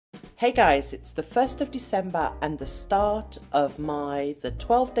Hey guys, it's the 1st of December and the start of the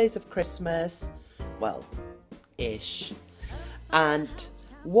 12 days of Christmas, well, ish. And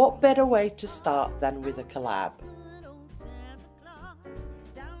what better way to start than with a collab?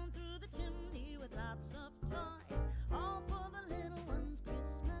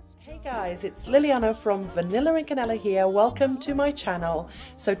 Hey guys, it's Liliana from Vanilla and Canela here. Welcome to my channel.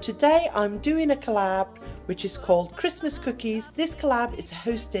 So today I'm doing a collab which is called Christmas Cookies. This collab is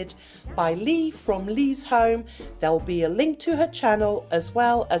hosted by Leigh from Leigh's Home. There'll be a link to her channel as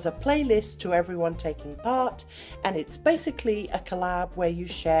well as a playlist to everyone taking part. And it's basically a collab where you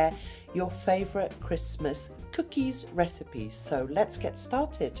share your favorite Christmas cookies recipes. So let's get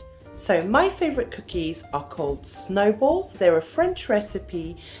started. So my favorite cookies are called Snowballs. They're a French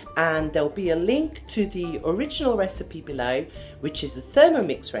recipe and there'll be a link to the original recipe below, which is a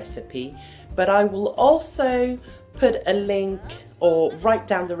thermomix recipe, but I will also put a link or write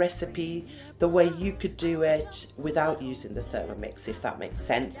down the recipe the way you could do it without using the thermomix, if that makes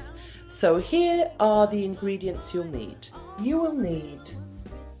sense. So here are the ingredients you'll need. You will need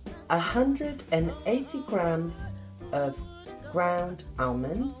 180 grams of ground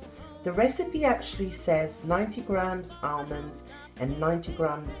almonds. The recipe actually says 90 grams almonds and 90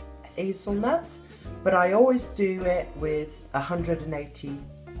 grams hazelnuts, but I always do it with 180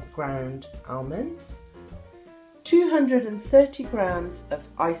 ground almonds, 230 grams of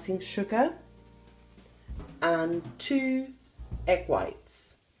icing sugar, and 2 egg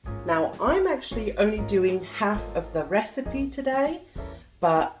whites. Now I'm actually only doing half of the recipe today,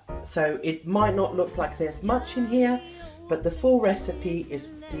 so it might not look like there's much in here, but the full recipe is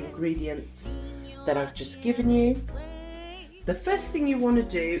the ingredients that I've just given you. The first thing you want to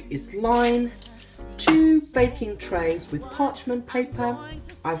do is line 2 baking trays with parchment paper.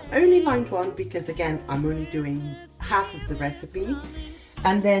 I've only lined one because again I'm only doing half of the recipe.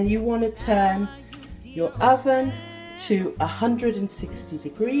 And then you want to turn your oven to 160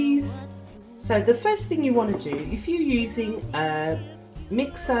 degrees. So the first thing you want to do, if you're using a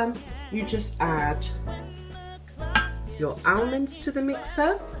mixer, you just add your almonds to the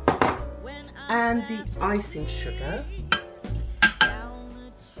mixer and the icing sugar,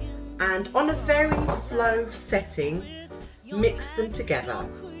 and on a very slow setting mix them together,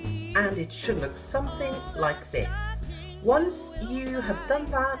 and it should look something like this. Once you have done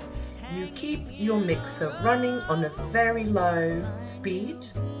that, you keep your mixer running on a very low speed,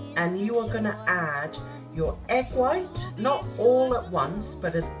 and you are going to add your egg white, not all at once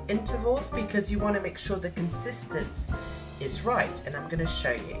but at intervals, because you want to make sure the consistency is right, and I'm going to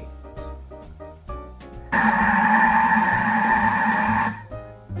show you.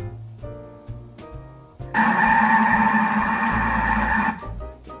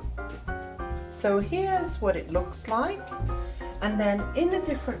 So here's what it looks like, and then in a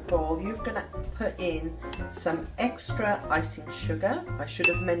different bowl you're going to put in some extra icing sugar. I should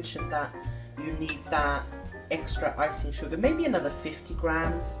have mentioned that you need that extra icing sugar, maybe another 50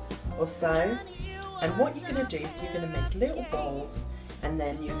 grams or so. And what you're going to do is you're going to make little balls, and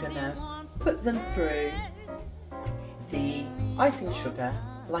then you're going to put them through the icing sugar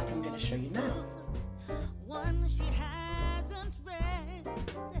like I'm going to show you now.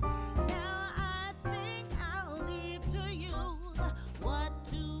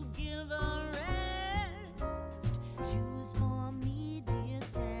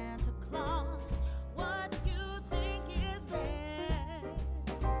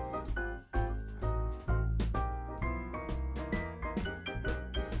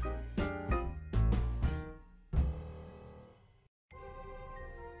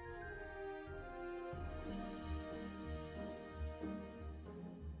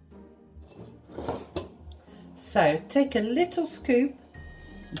 So take a little scoop,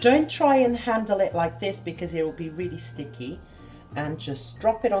 don't try and handle it like this because it will be really sticky, and just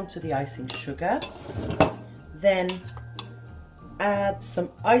drop it onto the icing sugar. Then add some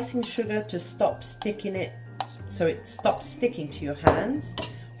icing sugar to stop sticking it, so it stops sticking to your hands.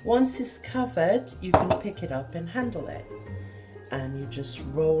 Once it's covered, you can pick it up and handle it, and you just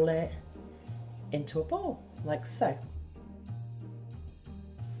roll it into a bowl like so.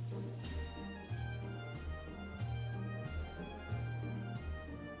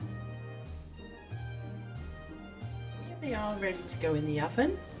 They are ready to go in the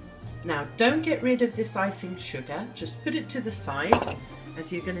oven. Now don't get rid of this icing sugar, just put it to the side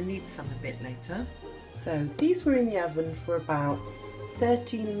as you're going to need some a bit later. So these were in the oven for about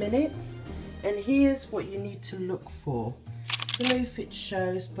 13 minutes, and here's what you need to look for. I don't know if it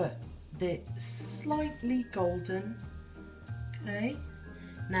shows, but they're slightly golden. Okay,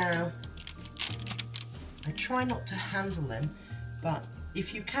 now I try not to handle them, but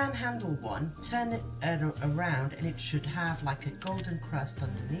if you can handle one, turn it around and it should have like a golden crust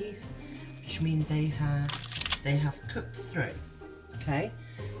underneath, which means they have cooked through. Okay,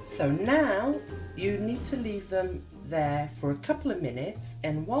 so now you need to leave them there for a couple of minutes,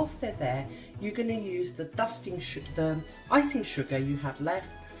 and whilst they're there, you're going to use the icing sugar you have left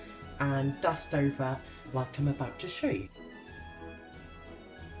and dust over like I'm about to show you.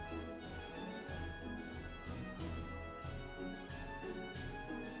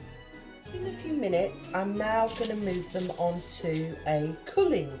 It's been a few minutes. I'm now going to move them onto a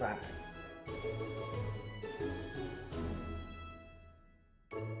cooling rack.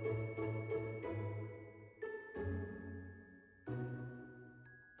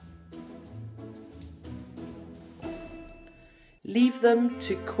 Leave them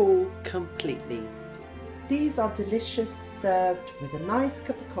to cool completely. These are delicious, served with a nice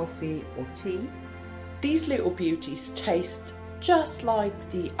cup of coffee or tea. These little beauties taste just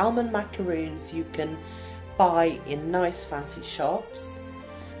like the almond macaroons you can buy in nice fancy shops,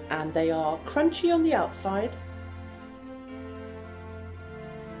 and they are crunchy on the outside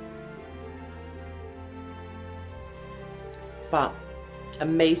but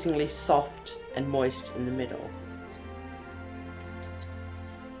amazingly soft and moist in the middle.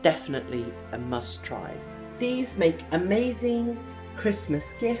 Definitely a must try. These make amazing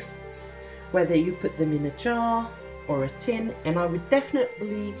Christmas gifts, whether you put them in a jar or a tin, and I would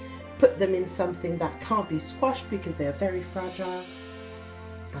definitely put them in something that can't be squashed because they're very fragile,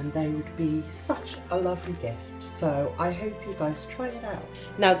 and they would be such a lovely gift. So I hope you guys try it out.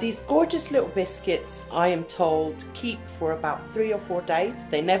 Now these gorgeous little biscuits, I am told, keep for about 3 or 4 days.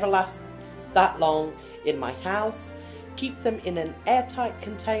 They never last that long in my house. Keep them in an airtight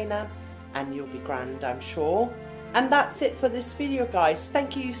container and you'll be grand, I'm sure. And that's it for this video, guys.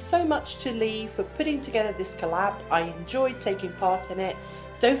 Thank you so much to Leigh for putting together this collab. I enjoyed taking part in it.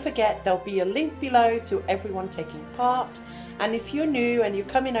 Don't forget, there'll be a link below to everyone taking part. And if you're new and you're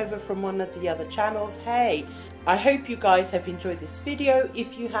coming over from one of the other channels, hey, I hope you guys have enjoyed this video.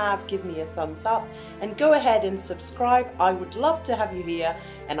 If you have, give me a thumbs up and go ahead and subscribe. I would love to have you here,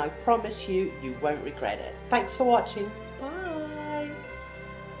 and I promise you, you won't regret it. Thanks for watching. Bye.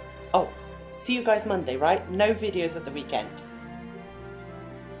 Oh, see you guys Monday, right? No videos at the weekend.